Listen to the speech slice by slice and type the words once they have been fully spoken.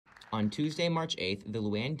On Tuesday, March 8th, the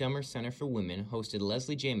Luann Dummer Center for Women hosted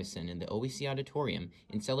Leslie Jamison in the OEC Auditorium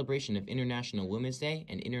in celebration of International Women's Day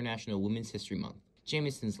and International Women's History Month.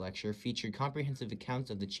 Jamison's lecture featured comprehensive accounts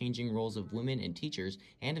of the changing roles of women and teachers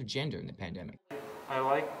and of gender in the pandemic. I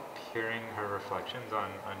like hearing her reflections on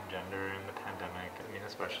gender in the pandemic. I mean,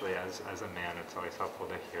 especially as a man, it's always helpful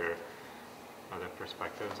to hear other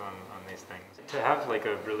perspectives on these things. To have like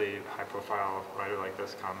a really high-profile writer like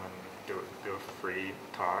this come and do a free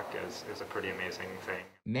talk is a pretty amazing thing.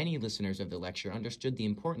 Many listeners of the lecture understood the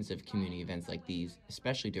importance of community events like these,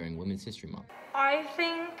 especially during Women's History Month. I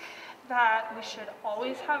think that we should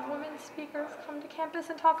always have women speakers come to campus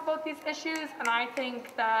and talk about these issues, and I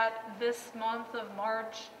think that this month of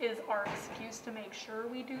March is our excuse to make sure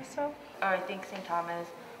we do so. I think St. Thomas,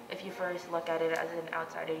 if you first look at it as an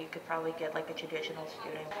outsider, you could probably get like a traditional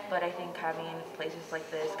student. But I think having places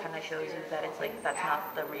like this kind of shows you that it's like that's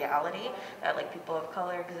not the reality, that like people of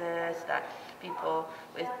color exist, that people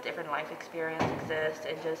with different life experience exist,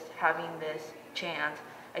 and just having this chance,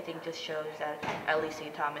 I think, just shows that at least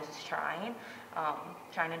St. Thomas is trying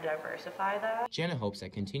to diversify that. Jenna hopes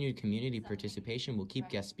that continued community participation will keep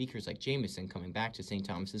guest speakers like Jamison coming back to St.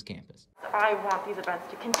 Thomas's campus. I want these events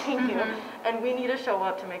to continue, and we need to show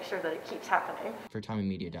up to make sure that it keeps happening. For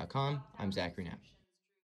TimeandMedia.com, I'm Zachary Knapp.